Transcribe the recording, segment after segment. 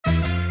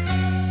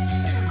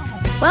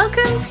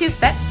Welcome to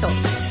FEPS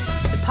Talks,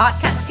 the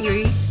podcast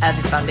series of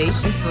the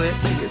Foundation for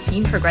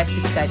European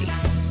Progressive Studies.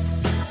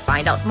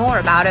 Find out more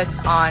about us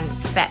on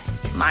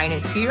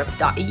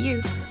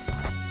feps-europe.eu.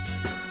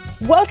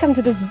 Welcome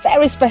to this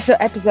very special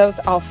episode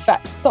of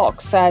FEPS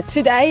Talks.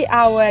 Today,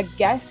 our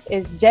guest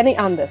is Jenny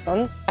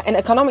Andersson, an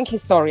economic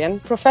historian,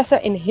 professor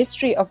in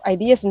history of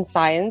ideas and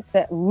science,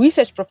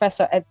 research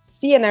professor at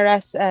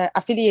CNRS,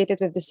 affiliated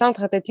with the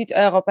Centre d'études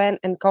européennes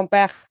and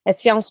compare at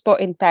Sciences Po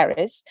in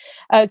Paris.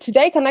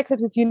 Today connected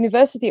with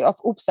University of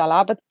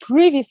Uppsala, but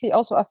previously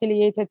also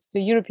affiliated to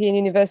European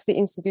University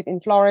Institute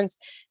in Florence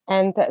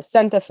and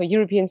Center for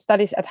European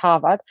Studies at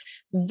Harvard.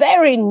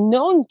 Very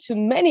known to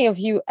many of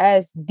you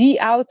as the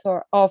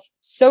author of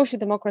social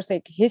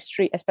democratic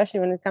history,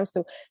 especially when it comes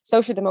to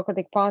social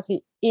democratic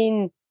party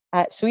in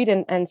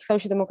Sweden and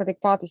social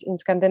democratic parties in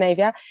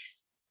Scandinavia.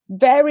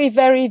 Very,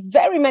 very,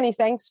 very many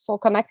thanks for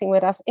connecting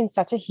with us in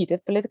such a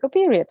heated political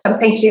period.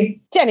 Thank you.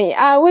 Jenny,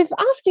 we've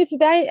asked you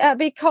today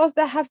because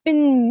there have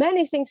been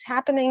many things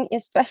happening,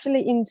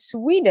 especially in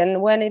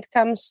Sweden, when it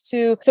comes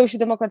to Social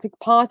Democratic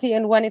Party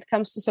and when it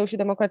comes to social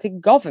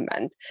democratic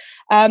government.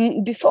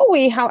 Before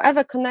we,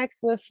 however, connect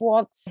with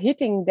what's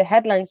hitting the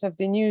headlines of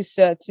the news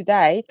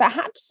today,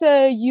 perhaps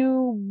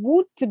you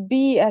would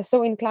be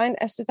so inclined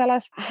as to tell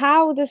us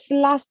how this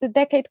last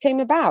decade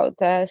came about.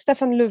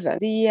 Stefan Löfven,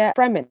 the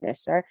Prime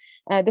Minister,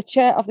 the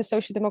chair of the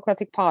Social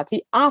Democratic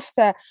Party,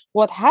 after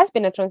what has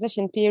been a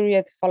transition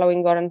period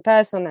following Göran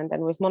Persson and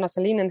then with Mona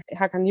Sahlin and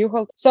Håkan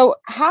Juholt. So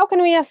how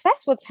can we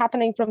assess what's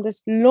happening from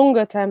this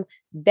longer term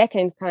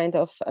decade kind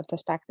of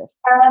perspective?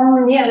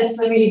 That's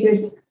a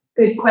really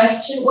good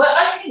question. Well,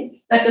 I think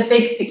that the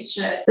big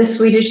picture, the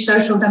Swedish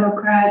Social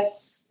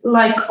Democrats,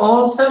 like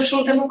all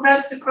social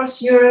democrats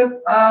across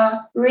Europe,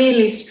 are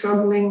really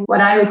struggling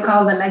what I would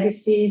call the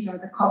legacies or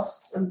the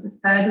costs of the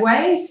third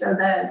way. So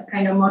the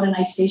kind of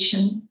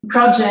modernization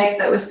project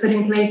that was put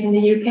in place in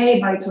the UK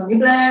by Tony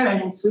Blair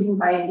and in Sweden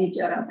by indeed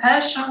Göran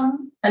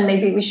Persson. And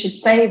maybe we should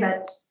say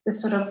that the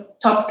sort of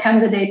top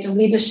candidate of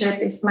leadership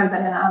is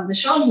Magdalena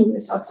Andersson, who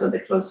is also the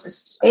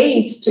closest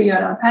aide to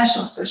Göran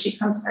Persson. So she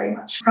comes very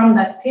much from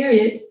that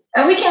period.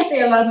 And we can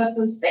say a lot about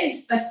those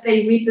things, but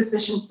they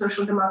repositioned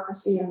social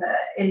democracy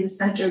in the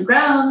center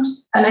ground.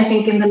 And I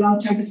think in the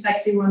long-term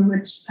perspective, one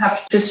would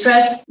have to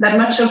stress that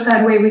much of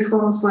third way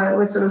reforms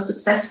were sort of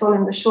successful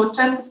in the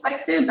short-term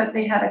perspective, but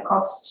they had a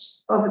cost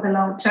over the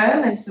long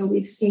term. And so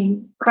we've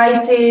seen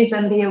crises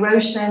and the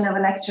erosion of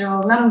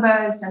electoral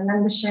numbers and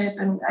membership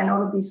and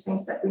all of these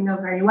things that we know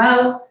very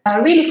well,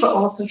 really for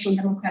all social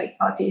democratic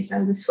parties.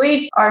 And the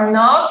Swedes are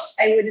not,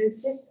 I would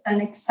insist,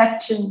 an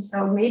exception.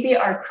 So maybe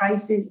our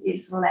crisis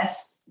is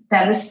less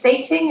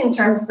devastating in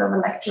terms of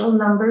electoral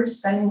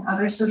numbers than in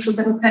other social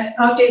democratic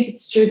parties.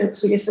 It's true that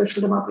Swedish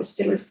social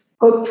democracy still is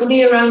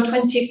hopefully around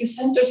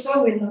 20% or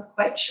so. We're not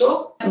quite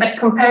sure. But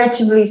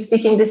comparatively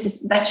speaking, this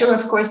is better,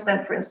 of course,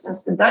 than, for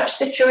instance, the Dutch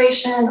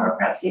situation or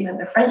perhaps even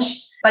the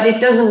French. But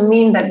it doesn't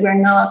mean that we're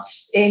not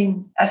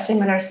in a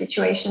similar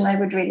situation. I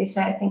would really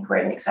say I think we're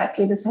in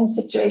exactly the same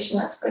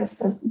situation as, for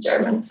instance, the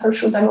German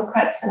Social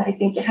Democrats. And I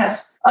think it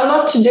has a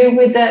lot to do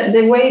with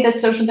the way that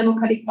social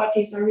democratic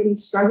parties are really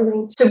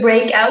struggling to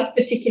break out,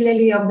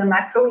 particularly of the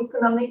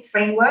macroeconomic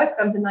framework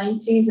of the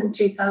 90s and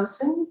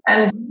 2000.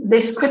 And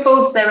this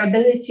cripples their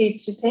ability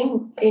to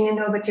think in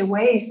innovative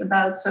ways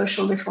about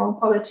social reform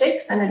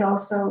politics. And it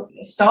also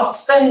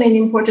stops them in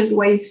important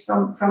ways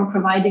from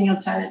providing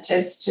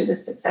alternatives to the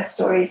success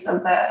story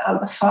of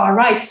the far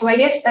right. So I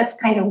guess that's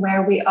kind of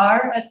where we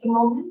are at the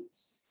moment.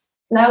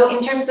 Now,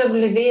 in terms of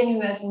Löfven,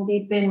 who has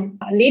indeed been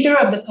a leader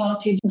of the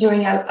party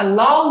during a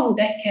long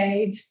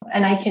decade,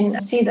 and I can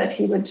see that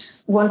he would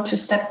want to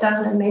step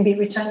down and maybe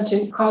return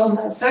to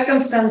calmer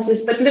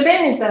circumstances. But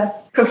Löfven is a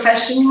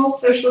professional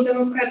social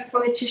democrat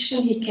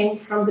politician. He came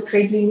from the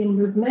trade union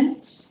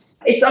movement.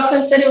 It's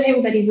often said of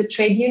him that he's a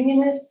trade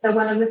unionist. So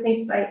one of the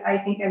things I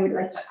think I would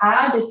like to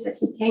add is that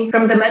he came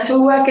from the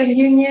Metal Workers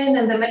Union,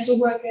 and the Metal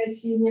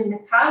Workers Union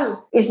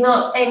Metall is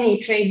not any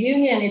trade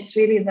union. It's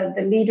really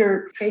the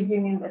leader trade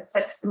union that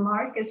sets the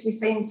mark, as we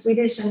say in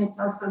Swedish. And it's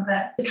also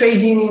the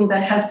trade union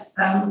that has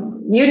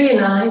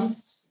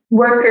unionized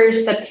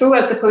workers that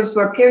throughout the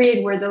post-war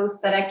period were those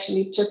that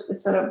actually took the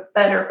sort of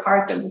better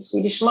part of the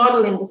Swedish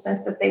model in the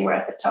sense that they were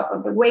at the top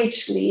of the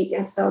wage league.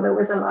 And so there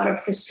was a lot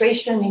of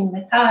frustration in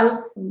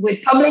Metall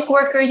with public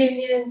worker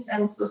unions.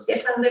 And so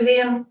Stefan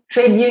Löfven,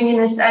 trade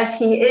unionist as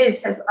he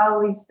is, has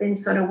always been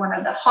sort of one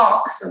of the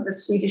hawks of the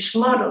Swedish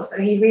model. So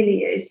he really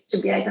is to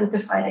be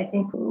identified, I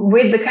think,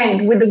 with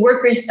the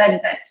workers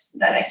that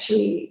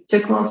actually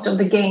took most of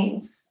the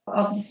gains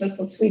of the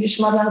so-called Swedish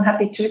model. I'm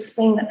happy to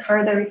explain that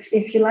further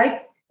if you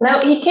like. Now,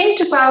 he came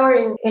to power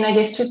in I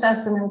guess,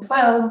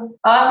 2012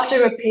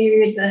 after a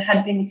period that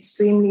had been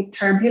extremely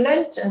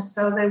turbulent. And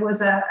so there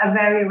was a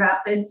very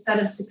rapid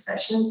set of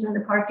successions in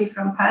the party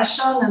from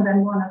Persson and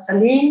then Mona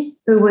Sahlin,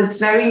 who was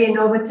very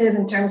innovative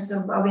in terms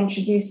of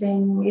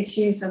introducing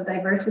issues of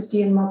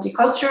diversity and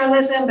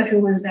multiculturalism, but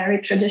who was very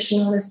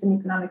traditionalist in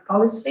economic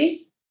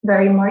policy,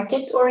 very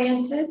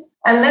market-oriented.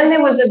 And then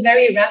there was a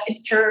very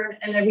rapid turn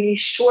and a really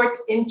short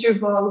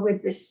interval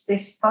with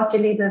this party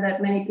leader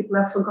that many people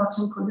have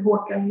forgotten called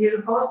Håkan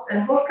Juholt.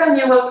 And Håkan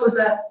Juholt was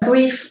a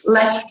brief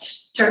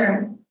left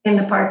turn in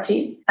the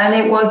party. And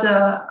it was,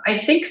 I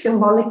think,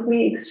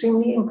 symbolically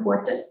extremely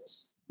important,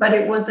 but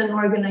it was an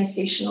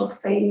organizational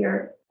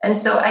failure. And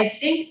so I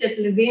think that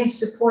Löfven's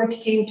support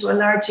came to a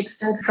large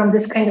extent from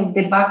this kind of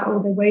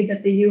debacle, the way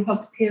that the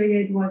Juholt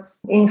period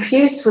was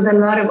infused with a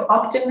lot of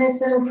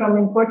optimism from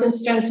important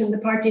strands in the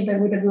party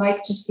that would have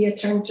liked to see a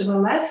turn to the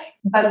left,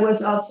 but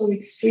was also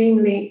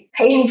extremely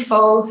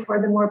painful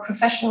for the more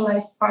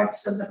professionalized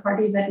parts of the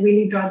party that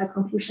really draw the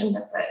conclusion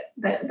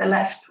that the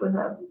left was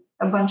a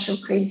bunch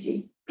of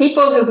crazy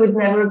people who would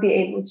never be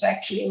able to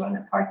actually run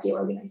a party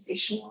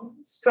organizational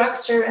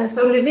structure. And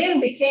so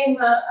Löfven became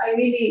a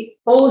really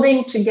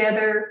holding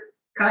together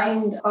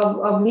kind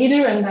of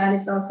leader. And that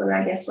is also,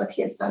 I guess, what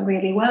he has done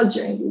really well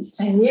during these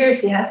 10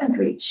 years. He hasn't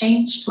really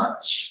changed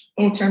much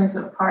in terms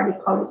of party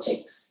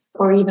politics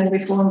or even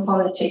reform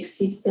politics.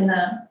 He's been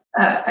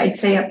I'd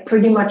say a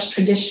pretty much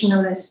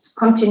traditionalist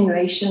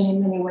continuation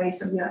in many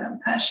ways of Göran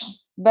Persson.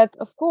 But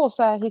of course,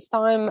 his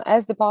time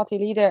as the party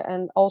leader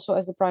and also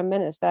as the prime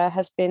minister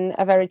has been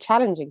a very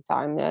challenging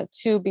time.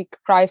 Two big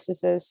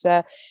crises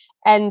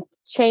and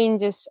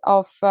changes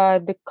of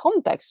the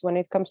context when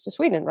it comes to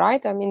Sweden,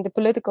 right? I mean, the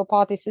political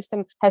party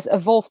system has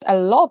evolved a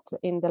lot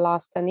in the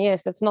last 10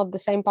 years. That's not the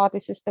same party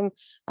system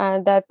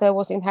that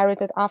was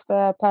inherited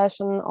after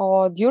Persson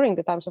or during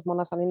the times of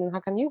Mona Sahlin and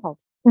Håkan Juholt.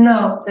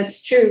 No,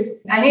 that's true.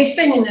 And he's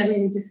been in a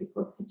really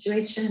difficult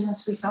situation,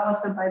 as we saw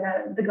also by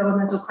the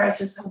governmental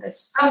crisis of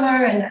this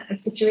summer, and a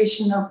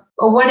situation of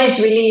what is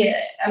really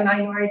a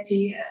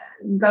minority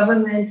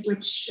government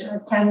which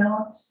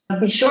cannot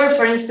be sure,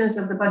 for instance,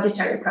 of the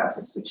budgetary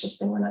process, which has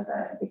been one of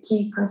the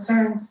key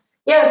concerns.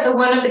 Yeah, so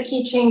one of the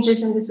key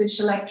changes in the Swedish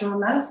electoral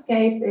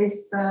landscape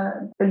is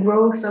the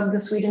growth of the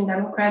Sweden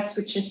Democrats,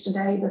 which is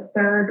today the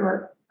third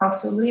or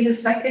possibly the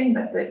second,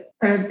 but the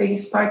third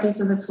biggest party.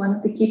 So that's one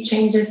of the key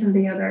changes. And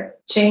the other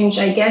change,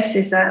 I guess,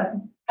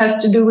 has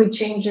to do with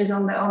changes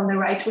on the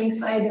right-wing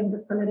side of the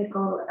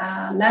political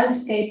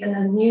landscape and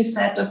a new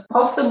set of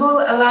possible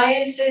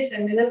alliances.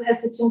 I'm a little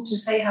hesitant to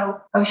say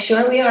how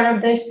sure we are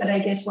of this, but I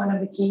guess one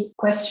of the key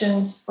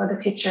questions for the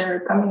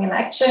future coming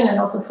election and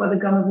also for the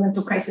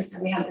governmental crisis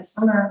that we had this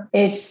summer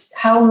is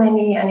how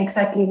many and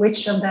exactly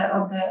which of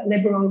the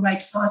liberal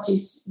right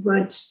parties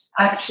would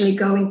actually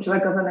go into a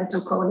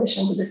governmental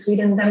coalition with the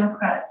Sweden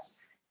Democrats.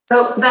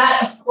 So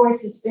that, of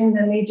course, has been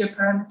the major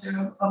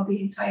parameter of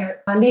the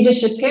entire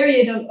leadership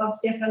period of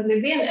Stefan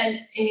Löfven. And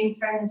in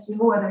fairness,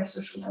 no other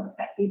social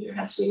democrat leader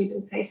has really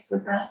been faced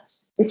with that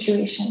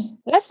situation.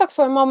 Let's talk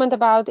for a moment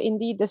about,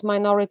 indeed, this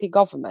minority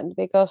government,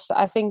 because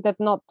I think that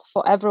not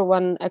for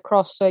everyone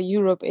across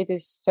Europe, it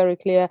is very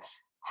clear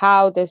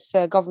how this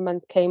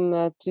government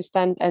came to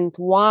stand and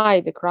why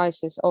the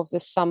crisis of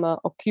the summer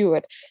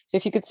occurred. So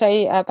if you could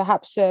say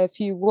perhaps a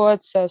few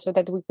words so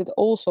that we could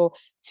also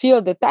feel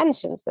the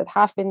tensions that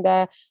have been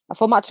there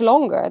for much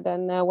longer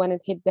than when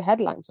it hit the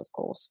headlines, of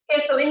course. Yeah,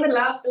 so in the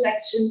last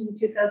election in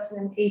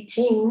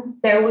 2018,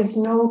 there was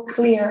no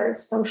clear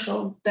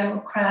social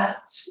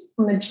democrat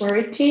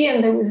majority,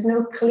 and there was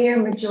no clear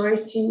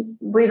majority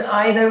with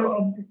either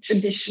of the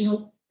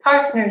traditional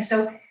partners.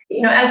 So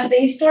as the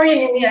historian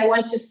in me, I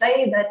want to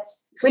say that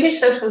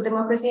Swedish social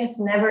democracy has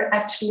never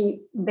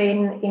actually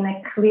been in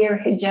a clear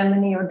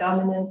hegemony or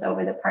dominance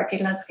over the party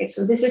landscape.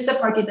 So this is a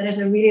party that has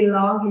a really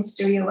long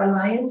history of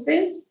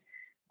alliances.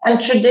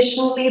 And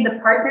traditionally, the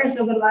partners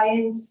of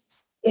alliance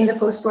in the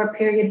post-war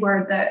period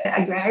were the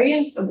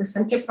agrarians of the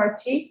Center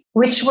Party,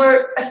 which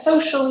were a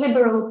social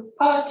liberal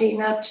party.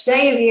 Now,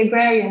 today, the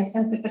agrarian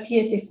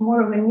Centerpartiet is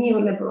more of a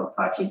neoliberal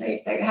party.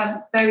 They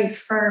have very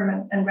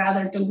firm and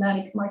rather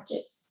dogmatic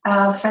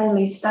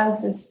market-friendly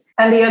stances.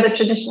 And the other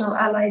traditional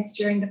allies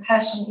during the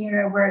Persson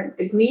era were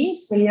the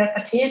Greens,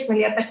 Miljöpartiet.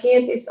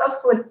 Miljöpartiet is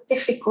also a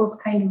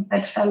difficult kind of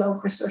bedfellow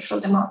for social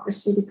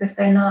democracy because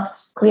they're not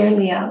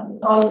clearly,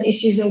 on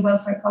issues of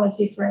welfare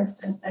policy, for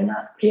instance, they're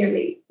not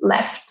clearly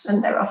left,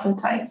 and they're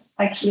oftentimes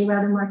actually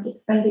rather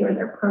market-friendly, or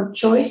they're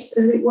pro-choice,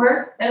 as it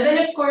were. And then,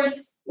 of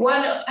course,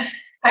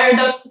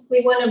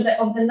 paradoxically, one of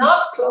the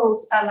not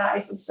close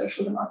allies of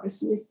social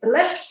democracy is the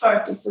left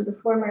party, so the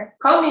former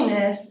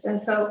communists.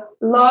 And so,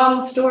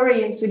 long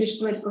story in Swedish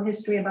political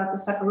history about the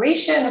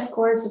separation, of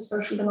course, of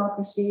social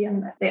democracy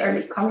and the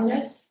early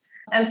communists.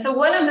 And so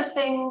one of the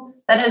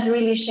things that has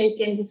really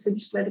shaken the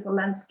Swedish political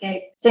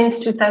landscape since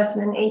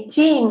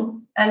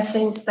 2018 and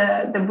since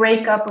the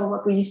breakup of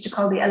what we used to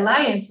call the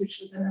alliance, which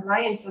was an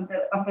alliance of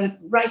the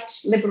right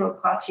liberal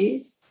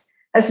parties,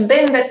 has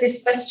been that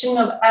this question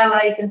of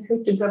allies and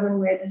who to govern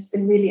with has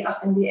been really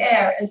up in the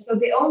air. And so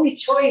the only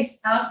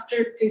choice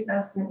after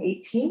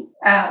 2018,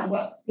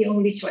 the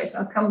only choice,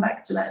 I'll come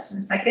back to that in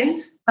a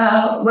second,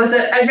 was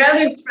a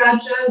rather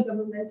fragile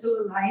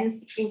governmental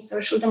alliance between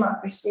social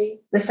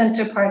democracy, the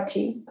Center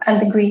Party, and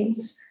the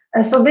Greens.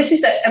 And so this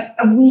is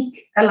a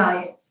weak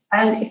alliance.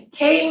 And it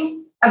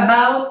came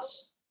about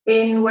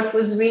in what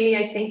was really,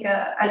 I think,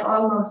 an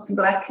almost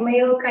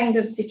blackmail kind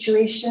of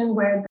situation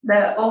where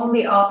the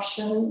only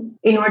option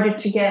in order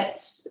to get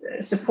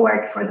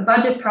support for the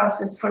budget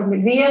process for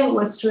Levin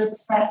was to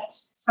accept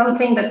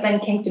something that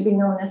then came to be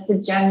known as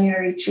the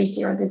January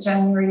Treaty or the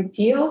January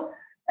Deal.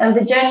 And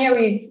the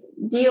January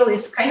Deal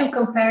is kind of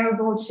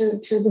comparable to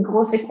the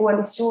Große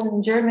Koalition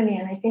in Germany,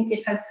 and I think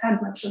it has had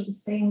much of the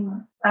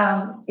same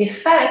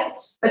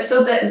effect. But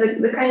so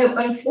the kind of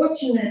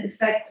unfortunate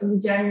effect of the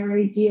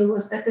January Deal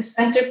was that the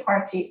Center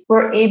Party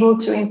were able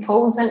to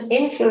impose an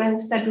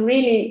influence that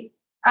really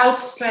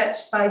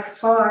outstretched by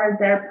far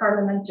their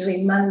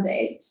parliamentary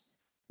mandate,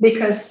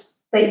 because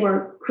they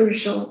were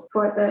crucial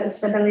for the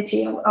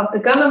stability of the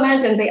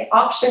government, and the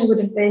option would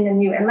have been a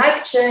new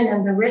election,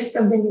 and the risk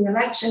of the new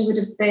election would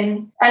have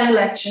been an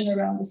election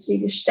around the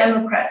Swedish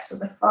Democrats, so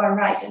the far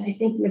right. And I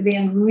think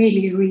Levin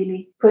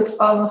really put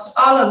almost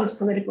all of his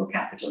political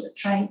capital at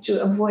trying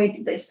to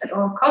avoid this at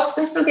all costs.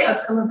 And so the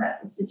outcome of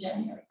that was the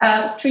January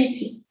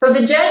Treaty. So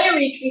the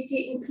January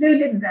Treaty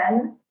included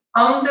then,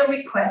 on the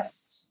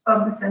request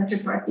of the Center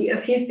Party,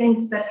 a few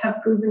things that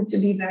have proven to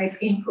be very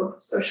painful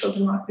for social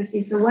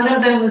democracy. So one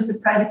of them was the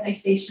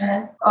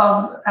privatization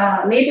of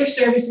labor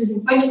services,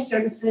 employment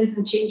services,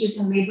 and changes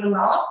in labor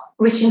law,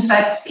 which in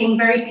fact came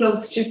very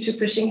close to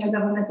pushing a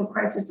governmental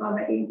crisis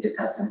already in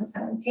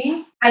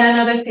 2017. And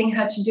another thing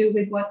had to do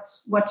with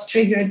what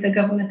triggered the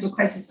governmental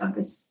crisis of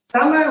this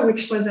summer,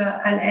 which was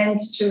an end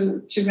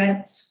to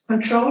rent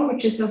control,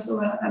 which is also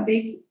a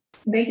big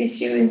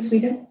issue in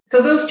Sweden.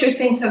 So those two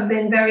things have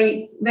been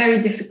very,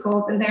 very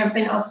difficult. And there have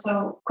been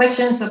also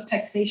questions of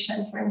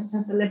taxation, for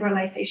instance, the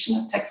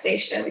liberalization of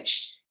taxation,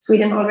 which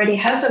Sweden already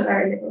has a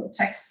very liberal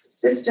tax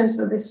system.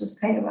 So this was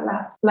kind of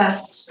a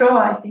last straw,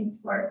 I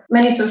think, for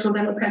many social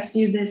democrats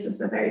view this as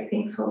a very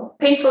painful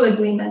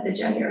agreement, the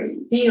January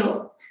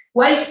Deal.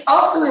 What is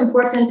also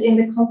important in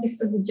the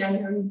context of the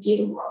January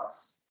Deal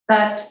was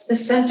that the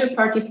Center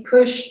Party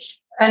pushed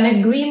an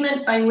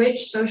agreement by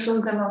which social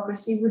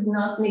democracy would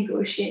not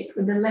negotiate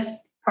with the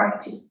left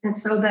party. And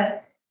so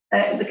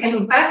the kind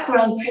of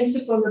background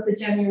principle of the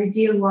January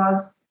Deal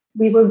was,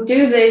 we will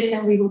do this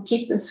and we will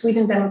keep the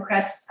Sweden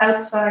Democrats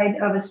outside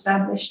of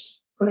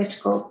established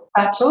political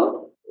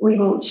battle. We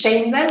will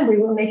shame them. We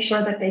will make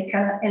sure that they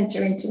cannot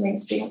enter into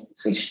mainstream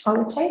Swedish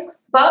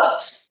politics.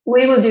 But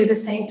we will do the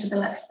same to the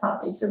left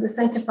party. So the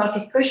Center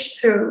Party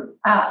pushed through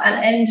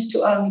an end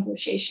to all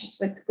negotiations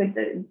with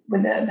the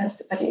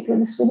Vänsterpartiet, with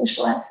the Swedish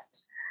left.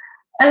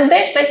 And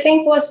this, I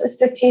think, was a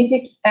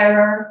strategic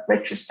error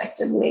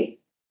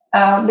retrospectively,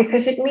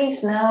 because it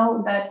means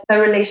now that the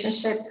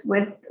relationship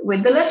with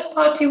the left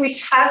party,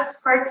 which has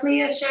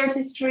partly a shared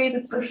history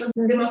with social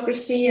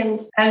democracy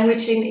and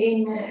which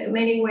in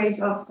many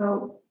ways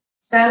also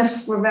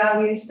stands for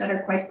values that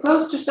are quite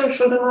close to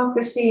social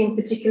democracy, in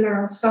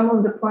particular on some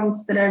of the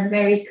points that are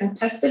very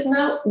contested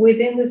now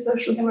within the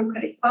Social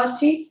Democratic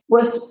Party,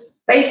 was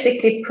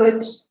basically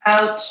put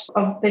out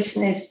of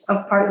business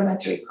of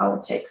parliamentary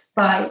politics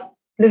by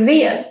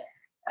Levin.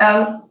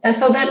 And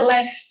so that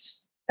left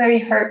very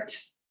hurt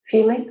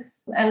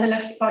feelings. And the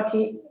left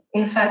party,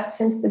 in fact,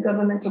 since the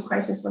governmental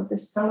crisis of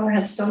this summer,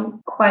 has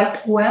done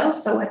quite well.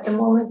 So at the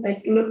moment,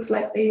 it looks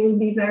like they will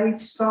be very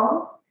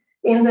strong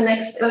in the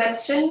next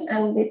election,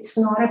 and it's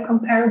not a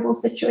comparable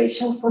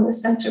situation for the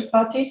Center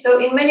Party. So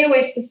in many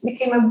ways, this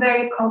became a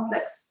very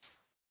complex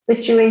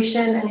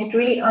situation, and it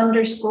really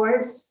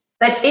underscores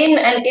that in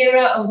an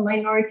era of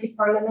minority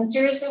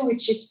parliamentarism,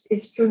 which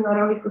is true not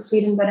only for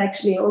Sweden, but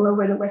actually all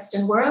over the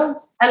Western world,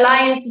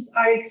 alliances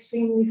are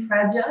extremely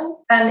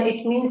fragile, and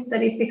it means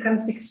that it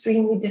becomes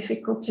extremely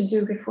difficult to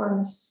do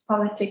reformist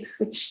politics,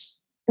 which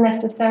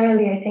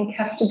necessarily, I think,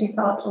 have to be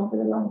thought over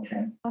the long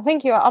term. I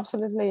think you're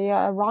absolutely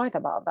right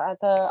about that.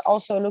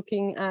 Also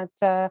looking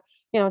at,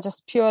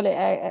 just purely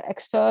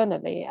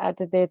externally at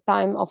the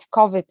time of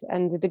COVID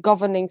and the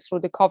governing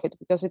through the COVID,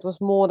 because it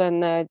was more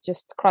than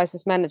just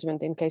crisis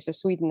management in case of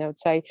Sweden, I would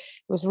say.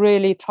 It was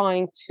really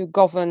trying to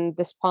govern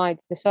despite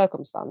the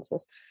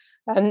circumstances.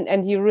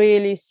 And you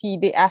really see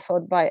the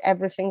effort by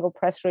every single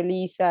press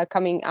release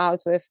coming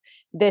out with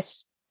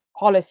this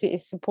policy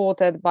is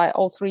supported by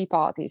all three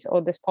parties, or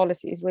this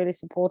policy is really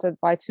supported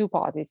by two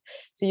parties.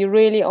 So you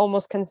really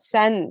almost can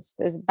sense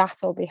this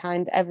battle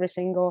behind every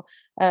single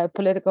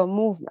political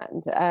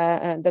movement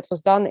that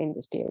was done in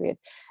this period.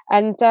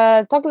 And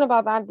talking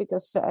about that,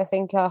 because I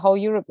think whole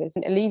Europe is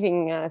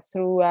living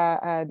through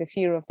the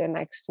fear of the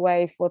next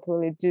wave. What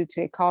will it do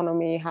to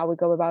economy? How we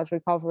go about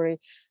recovery?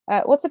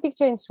 What's the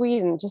picture in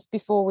Sweden, just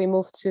before we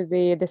move to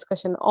the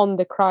discussion on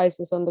the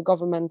crisis, on the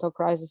governmental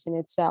crisis in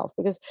itself?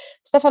 Because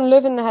Stefan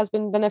Löfven has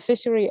been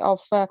beneficiary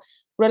of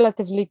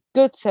relatively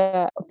good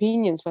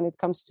opinions when it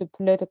comes to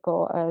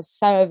political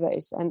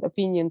surveys and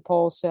opinion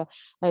polls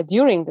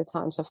during the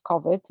times of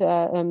COVID.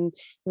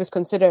 He was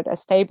considered a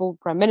stable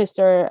prime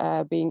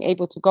minister, being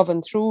able to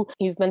govern through.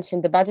 You've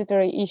mentioned the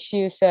budgetary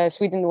issues.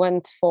 Sweden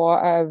went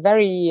for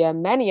very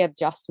many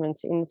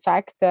adjustments, in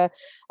fact.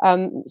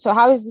 So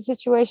how is the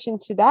situation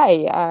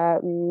today?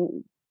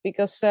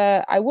 Because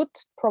I would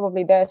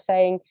probably dare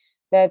saying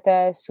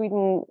that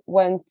Sweden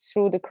went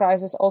through the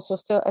crisis also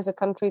still as a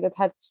country that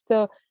had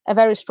still a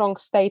very strong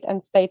state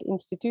and state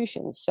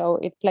institutions. So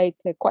it played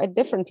quite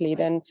differently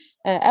than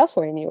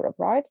elsewhere in Europe,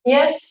 right?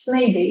 Yes,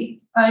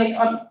 maybe.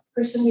 I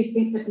personally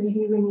think that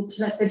maybe we need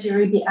to let the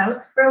jury be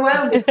out for a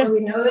while before we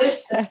know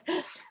this.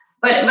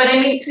 But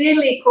I mean,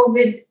 clearly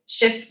COVID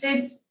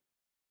shifted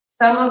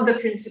some of the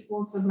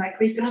principles of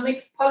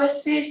macroeconomic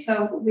policy.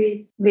 So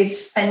we've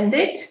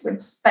spent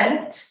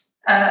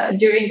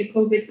during the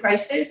COVID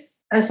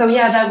crisis. And so,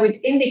 yeah, that would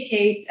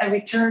indicate a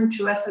return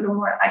to a sort of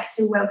more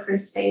active welfare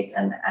state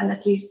and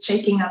at least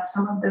shaking up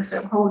some of the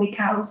sort of holy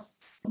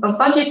cows of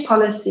budget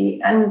policy.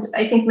 And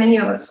I think many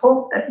of us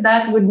hope that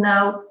that would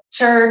now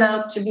turn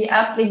out to be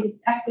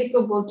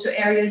applicable to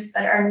areas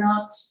that are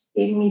not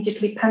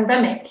immediately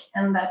pandemic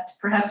and that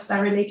perhaps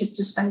are related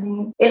to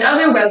spending in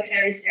other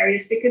welfare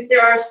areas, because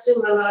there are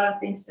still a lot of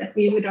things that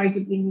we would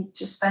arguably need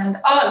to spend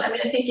on. I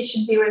mean, I think it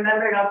should be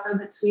remembered also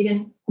that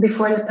Sweden,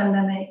 before the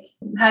pandemic,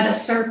 had a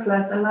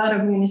surplus. A lot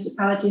of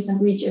municipalities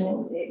and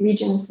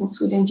regions in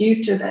Sweden,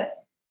 due to the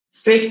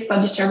strict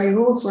budgetary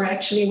rules, were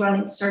actually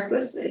running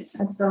surpluses.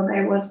 And so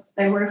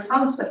there were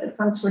funds, but the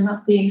funds were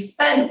not being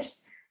spent.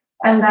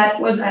 And that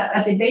was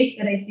a debate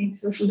that I think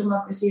social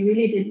democracy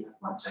really did not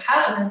want to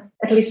have. And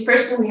at least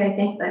personally, I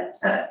think that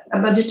a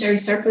budgetary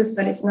surplus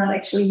that is not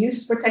actually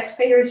used for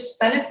taxpayers'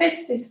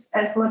 benefits is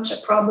as much a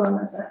problem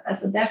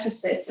as a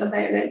deficit. So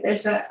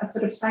there's a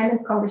sort of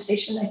silent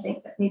conversation, I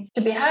think, that needs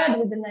to be had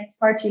with the next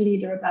party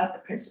leader about the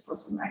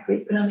principles of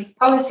macroeconomic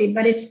policy.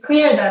 But it's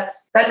clear that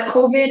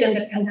COVID and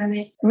the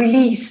pandemic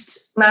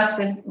released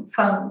massive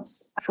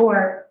funds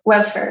for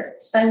welfare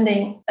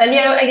spending. And,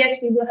 I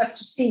guess we will have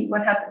to see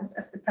what happens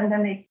as the pandemic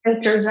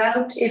filters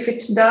out, if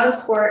it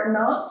does or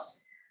not.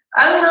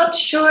 I'm not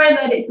sure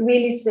that it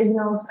really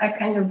signals a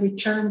kind of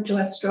return to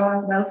a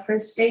strong welfare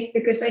state,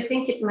 because I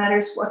think it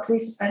matters what we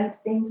spend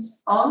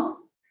things on.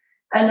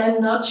 And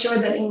I'm not sure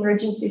that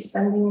emergency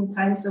spending in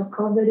times of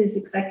COVID is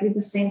exactly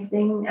the same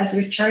thing as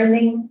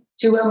returning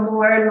to a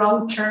more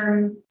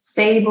long-term,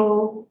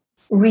 stable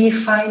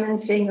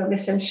refinancing of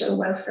essential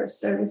welfare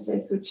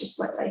services, which is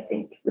what I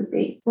think would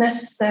be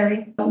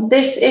necessary.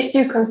 This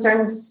issue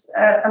concerns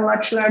a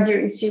much larger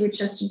issue, which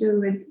has to do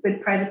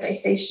with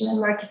privatization and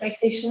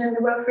marketization in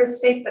the welfare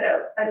state, but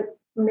I'll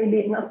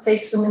maybe not say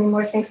so many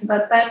more things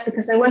about that,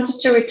 because I wanted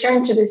to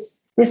return to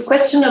this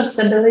question of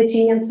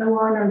stability and so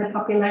on, and the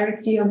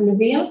popularity of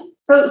Löfven.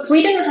 So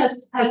Sweden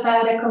has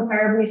had a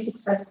comparably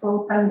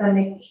successful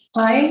pandemic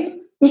time.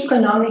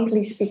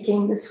 Economically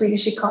speaking, the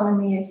Swedish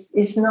economy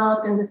is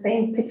not in the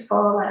same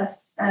pitfall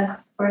as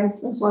for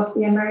instance, what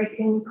the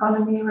American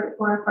economy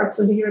or parts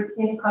of the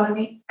European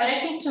economy. And I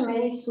think to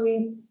many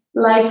Swedes,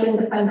 life in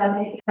the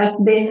pandemic has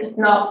been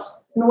not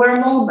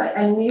normal, but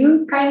a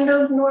new kind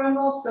of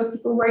normal. So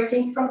people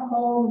working from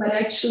home, but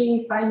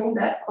actually finding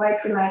that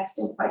quite relaxed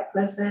and quite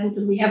pleasant.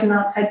 We have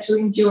not had to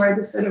endure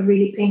the sort of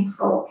really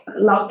painful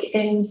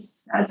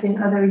lock-ins as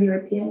in other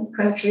European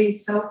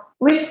countries. So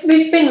we've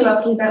been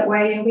lucky that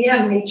way, and we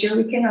have nature.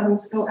 We can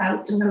always go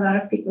out, and a lot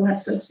of people have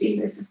sort of seen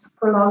this as a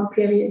prolonged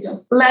period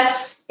of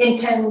less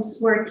intense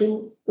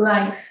working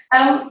life.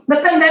 The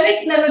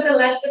pandemic,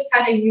 nevertheless, has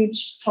had a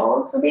huge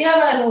toll. So we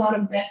have had a lot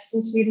of deaths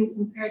in Sweden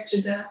compared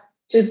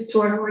to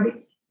our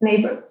Nordic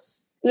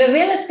neighbors.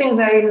 Löfven has been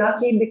very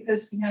lucky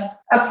because we have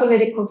a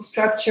political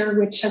structure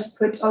which has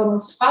put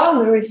almost all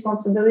the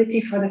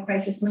responsibility for the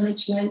crisis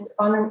management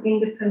on an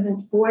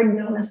independent board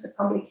known as the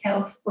Public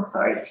Health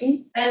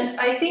Authority. And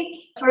I think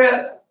for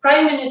a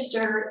prime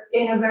minister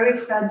in a very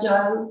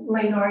fragile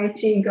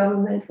minority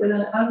government with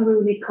an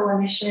unruly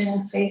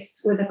coalition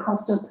faced with a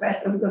constant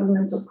threat of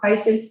governmental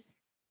crisis,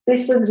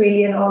 this was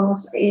really an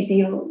almost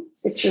ideal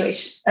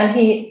situation. And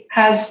he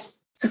has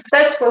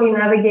successfully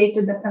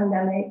navigated the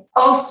pandemic,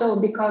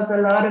 also because a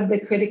lot of the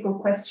critical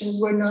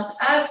questions were not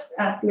asked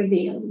at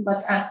Löfven,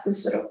 but at the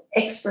sort of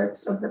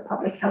experts of the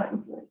public health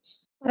authority.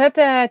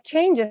 That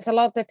changes a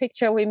lot the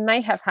picture we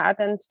may have had.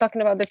 And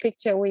talking about the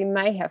picture we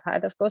may have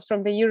had, of course,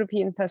 from the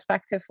European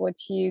perspective, what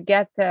you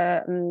get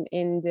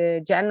in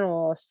the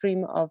general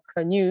stream of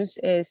news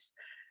is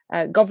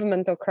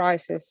governmental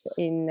crisis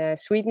in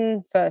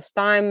Sweden. First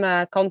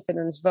time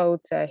confidence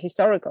vote,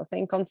 historical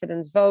thing,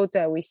 confidence vote.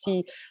 We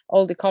see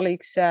all the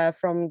colleagues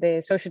from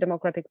the Social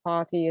Democratic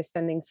Party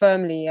standing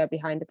firmly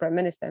behind the Prime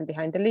Minister and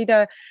behind the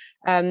leader.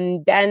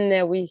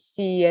 Then we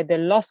see the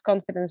lost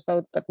confidence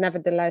vote, but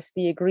nevertheless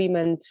the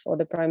agreement for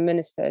the Prime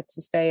Minister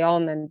to stay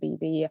on and be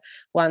the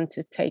one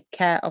to take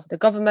care of the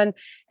government.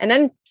 And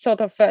then sort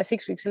of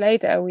 6 weeks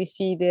later, we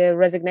see the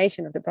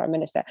resignation of the Prime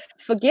Minister.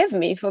 Forgive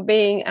me for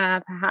being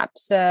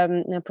perhaps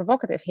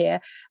provocative here,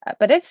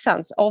 but it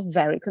sounds all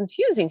very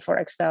confusing for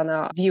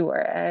external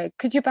viewer.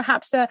 Could you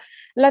perhaps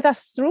let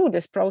us through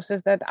this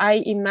process that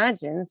I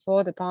imagine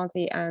for the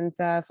party and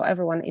for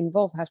everyone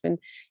involved has been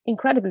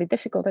incredibly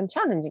difficult and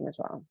challenging as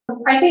well?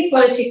 I think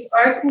politics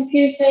are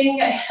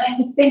confusing.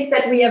 I think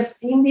that we have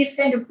seen these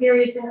kind of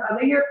periods in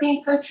other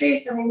European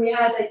countries. I mean, we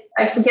had,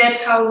 I forget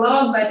how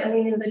long, but I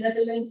mean, in the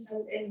Netherlands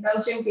and in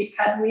Belgium, we've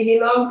had really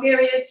long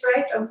periods,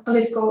 right, of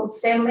political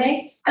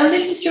stalemate. And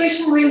this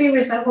situation really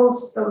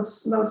resembles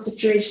those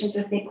situations,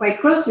 I think,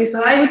 quite closely.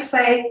 So I would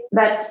say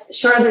that,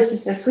 sure, this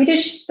is a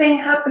Swedish thing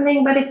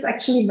happening, but it's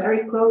actually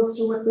very close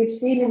to what we've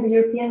seen in the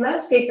European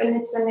landscape. And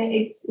it's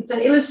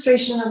an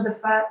illustration of the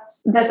fact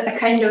that a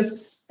kind of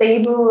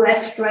stable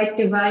left-right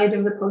divide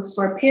of the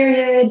post-war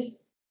period,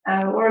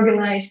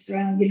 organized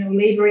around,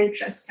 labor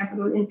interests,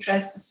 capital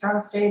interests, a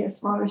strong state, a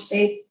smaller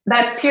state.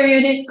 That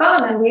period is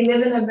gone, and we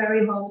live in a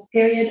very volatile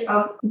period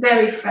of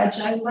very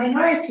fragile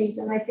minorities.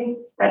 And I think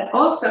that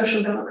all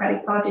social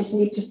democratic parties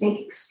need to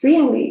think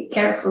extremely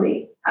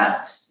carefully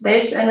at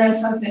this. And I'm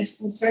sometimes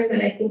concerned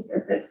that I think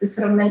that the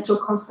sort of mental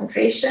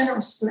concentration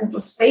or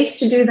mental space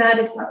to do that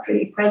is not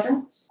really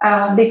present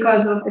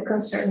because of the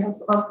concern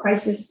of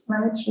crisis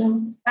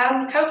management.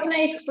 How can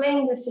I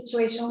explain this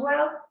situation?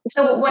 Well,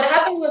 so what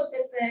happened was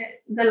that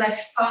the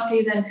left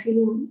party then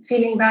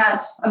feeling bad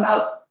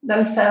about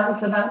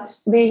themselves, about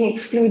being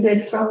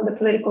excluded from the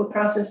political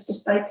process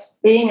despite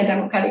being a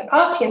democratic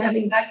party and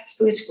having backed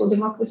political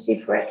democracy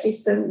for at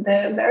least the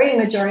very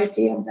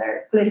majority of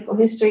their political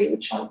history,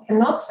 which one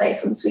cannot say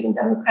for the Sweden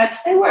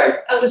Democrats. They were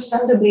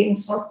understandably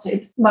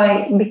insulted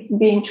by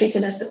being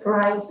treated as the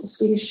pariahs of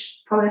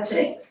Swedish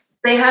politics.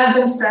 They have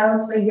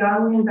themselves a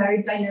young and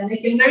very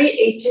dynamic and very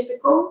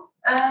atypical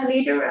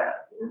leader,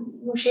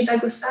 Nooshi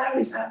Dadgostar,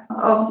 is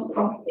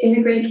of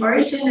immigrant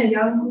origin, a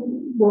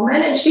young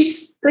woman, and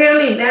she's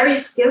clearly very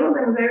skilled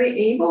and very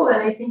able,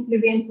 and I think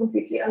Löfven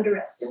completely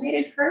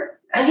underestimated her.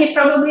 And he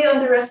probably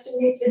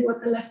underestimated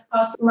what the left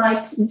party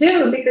might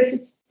do, because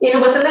it's,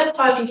 what the left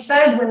party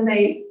said when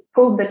they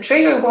pulled the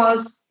trigger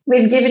was,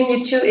 we've given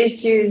you two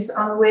issues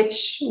on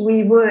which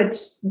we would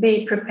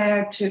be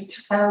prepared to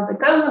fell the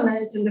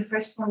government. And the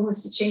first one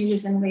was the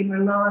changes in labor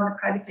law and the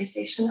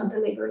privatization of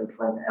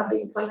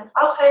the employment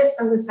office.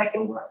 And the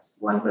second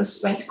one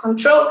was rent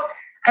control.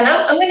 And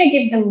I'm going to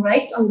give them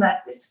right on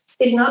that. This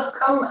did not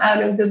come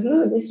out of the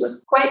blue. This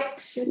was quite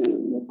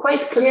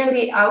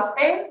clearly out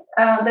there,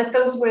 that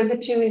those were the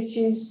two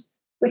issues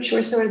which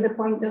were sort of the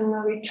point of no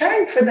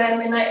return for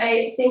them. And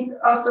I think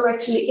also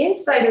actually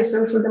inside of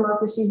social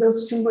democracy,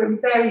 those two were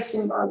very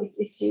symbolic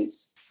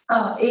issues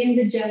in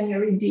the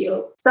January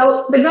deal.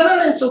 So the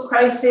governmental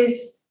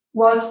crisis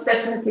was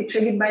definitely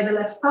triggered by the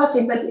left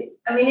party, but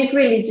it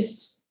really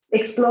just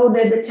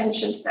exploded the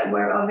tensions that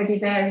were already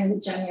there in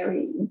the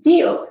January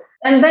deal.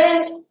 And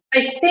then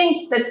I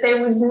think that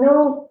there was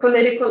no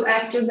political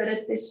actor that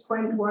at this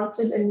point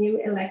wanted a new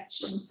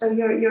election. So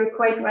you're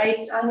quite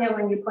right, Anya,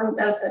 when you point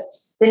out that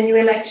the new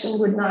election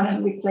would not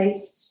have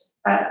replaced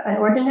an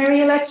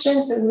ordinary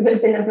election. So it would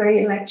have been a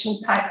very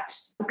election-packed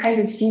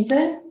kind of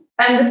season.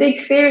 And the big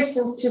fear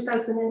since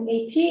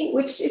 2018,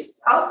 which is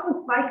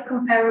also quite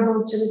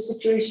comparable to the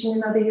situation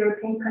in other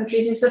European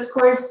countries, is, of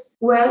course,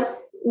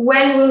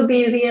 when will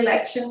be the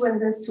election when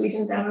the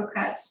Sweden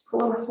Democrats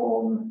pull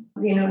home,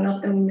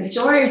 not the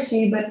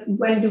majority, but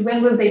when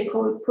will they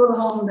pull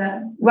home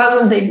when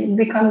will they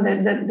become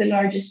the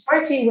largest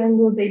party? When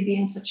will they be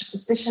in such a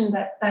position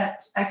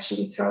that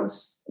actually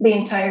throws the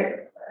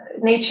entire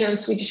nature of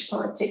Swedish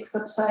politics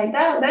upside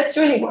down? That's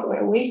really what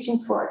we're waiting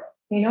for,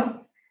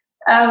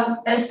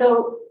 And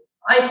so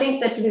I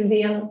think that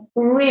Löfven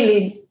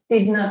really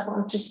did not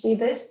want to see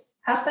this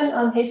happen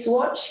on his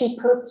watch. He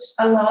put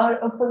a lot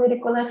of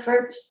political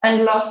effort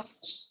and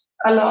lost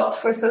a lot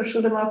for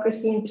social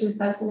democracy in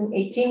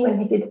 2018 when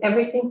he did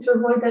everything to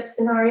avoid that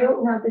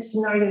scenario. Now the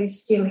scenario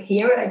is still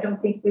here. I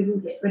don't think we will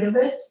get rid of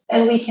it.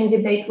 And we can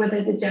debate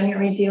whether the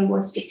January deal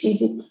was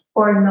strategic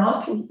or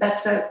not.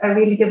 That's a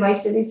really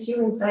divisive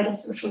issue inside of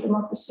social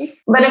democracy.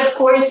 But of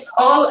course,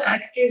 all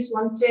actors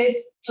wanted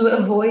to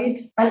avoid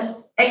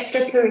an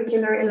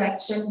extracurricular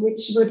election,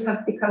 which would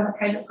have become a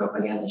kind of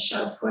propaganda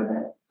show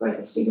for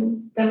the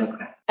Sweden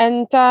Democrats.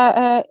 And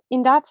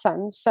in that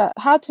sense,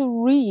 how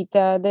to read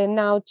the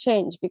now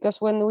change?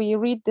 Because when we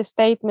read the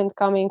statement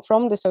coming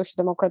from the Social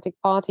Democratic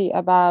Party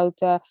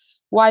about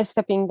why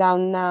stepping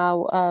down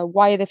now,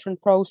 why a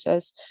different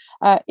process,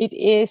 it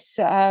is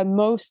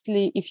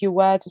mostly, if you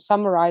were to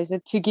summarize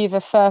it, to give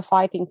a fair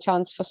fighting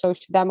chance for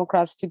Social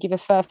Democrats, to give a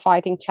fair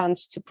fighting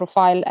chance to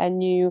profile a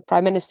new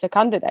prime minister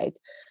candidate.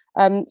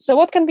 So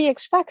what can be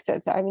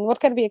expected? I mean, what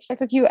can be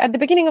expected? You, at the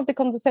beginning of the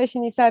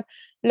conversation, you said,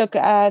 look,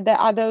 there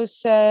are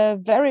those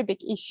very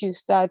big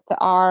issues that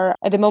are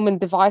at the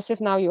moment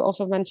divisive. Now, you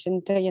also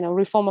mentioned,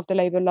 reform of the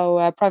labor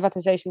law,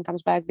 privatization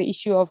comes back, the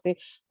issue of the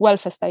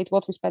welfare state,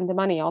 what we spend the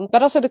money on,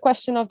 but also the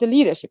question of the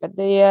leadership.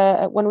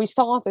 At when we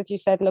started, you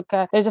said, look,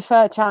 there's a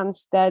fair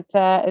chance that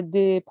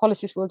the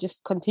policies will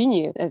just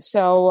continue.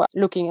 So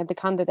looking at the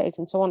candidates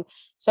and so on.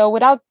 So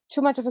without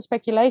too much of a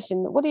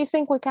speculation, what do you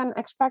think we can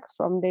expect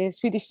from the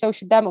Swedish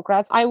Social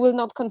Democrats? I will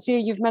not consider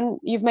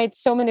you've made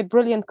so many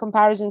brilliant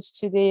comparisons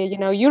to the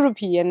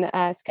European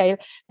scale,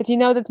 but you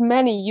know that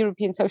many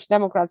European Social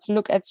Democrats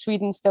look at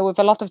Sweden still with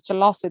a lot of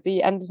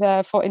jealousy and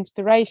for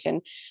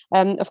inspiration.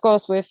 Of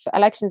course, with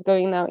elections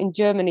going now in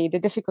Germany, the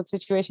difficult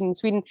situation in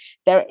Sweden,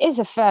 there is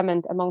a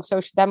ferment among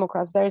Social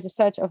Democrats. There is a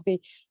search of the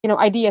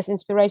ideas,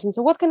 inspiration.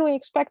 So what can we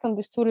expect on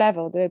these two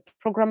levels, the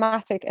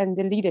programmatic and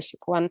the leadership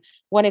one,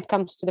 when it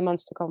comes to the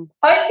months to come?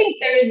 I think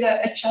there is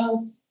a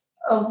chance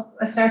of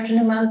a certain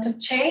amount of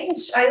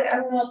change.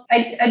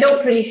 I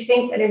don't really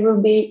think that it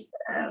will be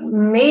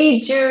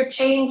major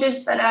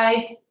changes, but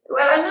I'm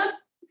not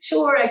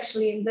sure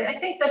actually. I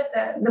think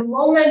that the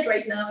moment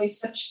right now is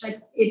such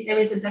that there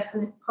is a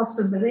definite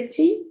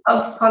possibility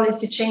of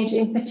policy change,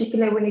 in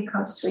particular when it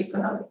comes to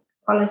economic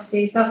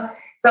policy. So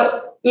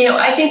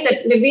I think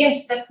that Löfven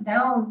stepped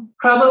down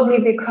probably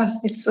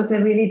because this was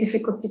a really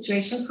difficult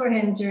situation for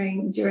him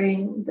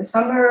during the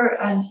summer,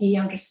 and he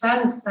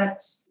understands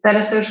that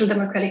a social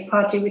democratic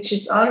party, which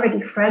is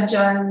already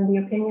fragile in the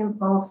opinion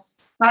polls,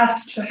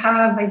 has to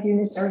have a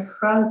unitary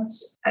front,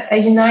 a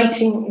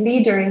uniting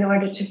leader in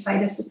order to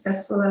fight a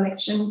successful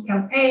election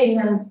campaign.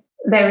 And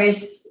there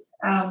is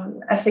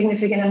a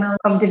significant amount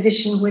of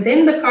division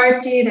within the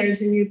party. There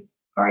is a new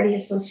party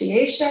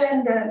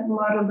association that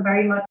modeled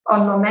very much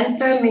on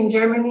Momentum in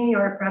Germany,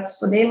 or perhaps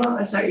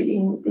Podemos,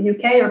 in the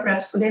UK, or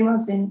perhaps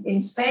Podemos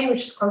in Spain,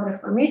 which is called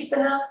Reformista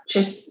now, which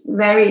has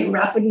very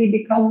rapidly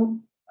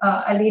become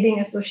a leading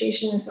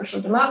association in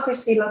social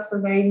democracy, lots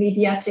of very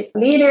mediatic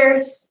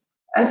leaders.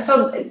 And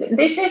so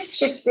this is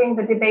shifting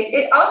the debate.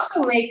 It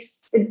also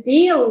makes the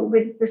deal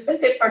with the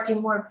Center Party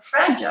more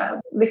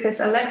fragile, because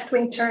a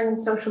left-wing turn in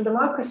social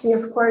democracy,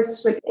 of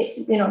course, would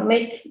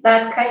make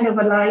that kind of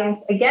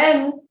alliance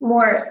again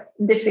more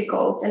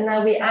difficult. And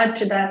now we add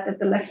to that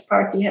the left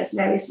party has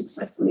very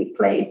successfully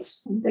played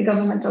the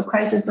governmental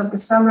crisis of the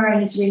summer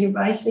and is really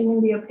rising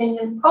in the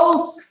opinion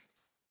polls.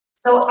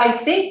 So I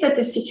think that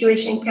the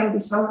situation can be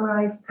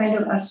summarized kind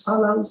of as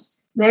follows.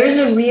 There is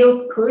a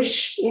real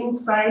push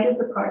inside of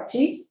the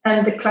party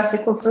and the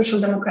classical social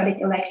democratic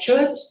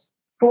electorate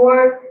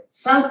for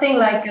something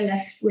like a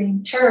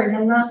left-wing turn.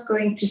 I'm not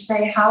going to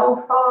say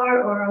how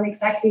far or on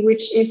exactly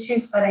which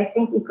issues, but I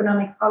think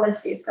economic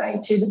policy is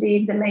going to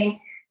be the main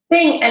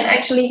thing. And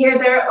actually here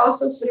there are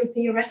also sort of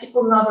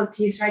theoretical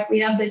novelties, right? We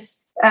have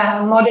this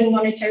modern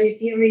monetary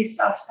theory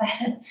stuff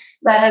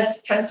that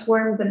has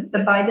transformed the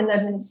Biden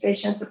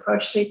administration's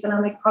approach to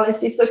economic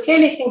policy. So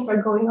clearly things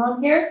are going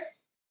on here.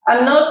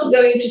 I'm not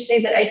going to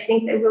say that I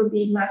think there will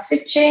be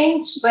massive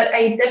change, but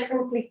I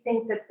definitely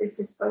think that this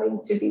is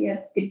going to be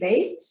a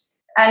debate.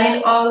 And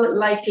in all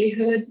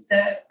likelihood,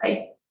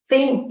 I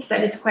think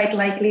that it's quite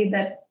likely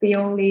that the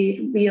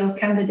only real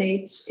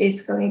candidate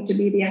is going to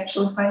be the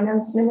actual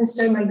finance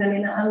minister,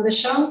 Magdalena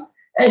Andersson.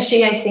 And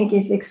she, I think,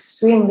 is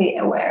extremely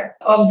aware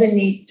of the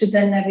need to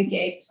then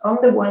navigate, on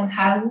the one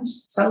hand,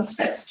 some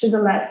steps to the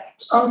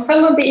left on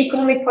some of the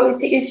economic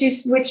policy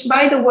issues, which,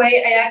 by the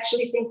way, I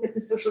actually think that the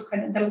Social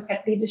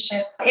Democrat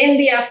leadership in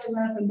the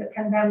aftermath of the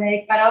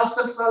pandemic, but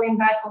also falling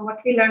back on what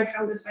we learned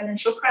from the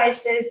financial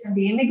crisis and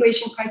the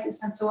immigration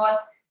crisis and so on,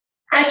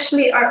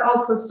 actually are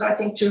also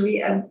starting to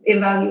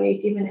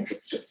re-evaluate, even if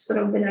it's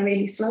sort of been a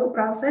really slow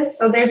process.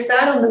 So there's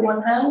that on the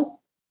one hand.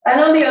 And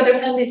on the other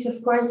hand is,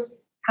 of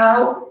course,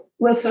 how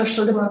will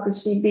social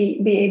democracy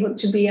be able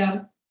to be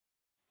a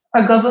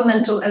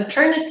governmental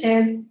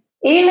alternative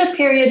in a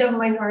period of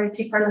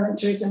minority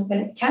parliamentarism when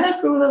it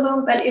cannot rule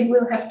alone, but it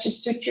will have to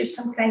structure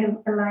some kind of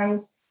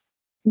alliance?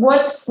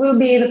 What will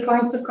be the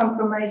points of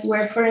compromise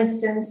where, for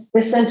instance,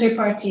 the Center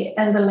Party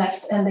and the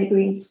left and the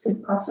Greens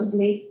could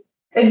possibly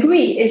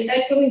agree? Is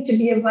that going to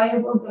be a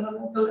viable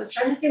governmental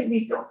alternative?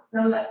 We don't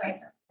know that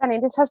right now. Danny,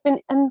 this has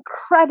been an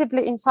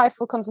incredibly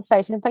insightful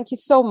conversation. Thank you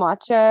so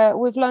much.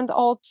 We've learned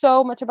all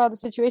so much about the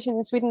situation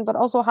in Sweden, but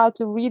also how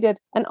to read it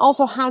and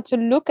also how to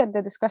look at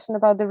the discussion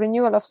about the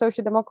renewal of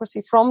social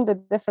democracy from the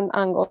different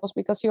angles,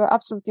 because you are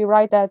absolutely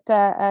right that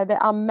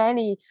there are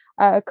many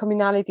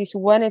communalities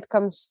when it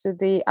comes to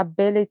the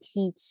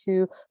ability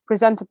to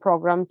present a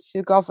program,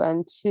 to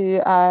govern, to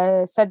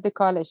set the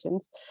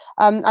coalitions.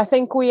 I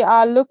think we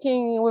are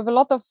looking with a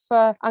lot of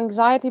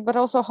anxiety, but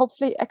also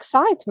hopefully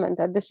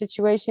excitement at the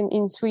situation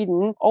in Sweden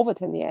Sweden over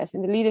 10 years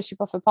in the leadership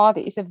of a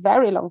party is a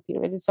very long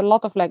period. It's a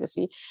lot of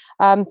legacy.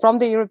 From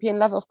the European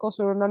level, of course,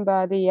 we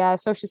remember the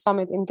Social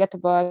Summit in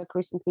Göteborg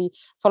recently,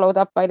 followed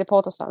up by the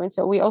Porto Summit.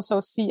 So we also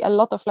see a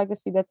lot of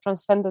legacy that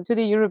transcended to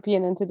the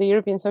European and to the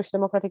European social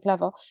democratic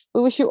level.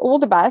 We wish you all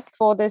the best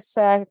for this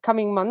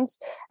coming months,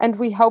 and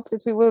we hope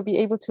that we will be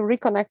able to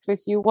reconnect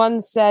with you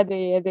once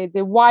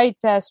the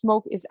white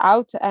smoke is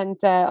out and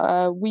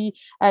we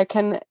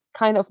can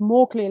kind of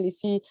more clearly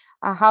see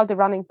how the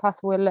running path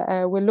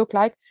will look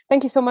like.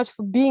 Thank you so much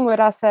for being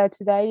with us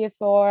today,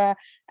 for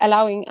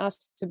allowing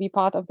us to be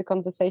part of the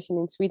conversation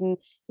in Sweden.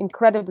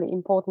 Incredibly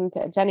important.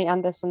 Jenny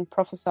Andersson,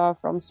 professor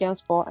from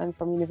Sciences Po and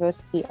from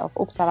University of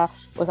Uppsala,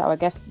 was our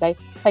guest today.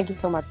 Thank you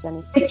so much,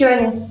 Jenny. Thank you,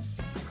 Annie.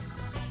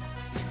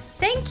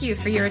 Thank you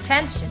for your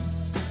attention.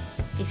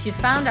 If you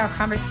found our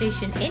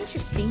conversation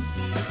interesting,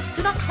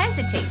 do not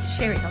hesitate to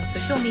share it on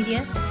social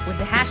media with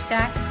the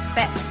hashtag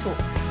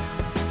FEPSTalks.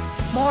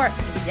 More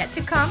is yet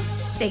to come.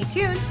 Stay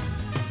tuned.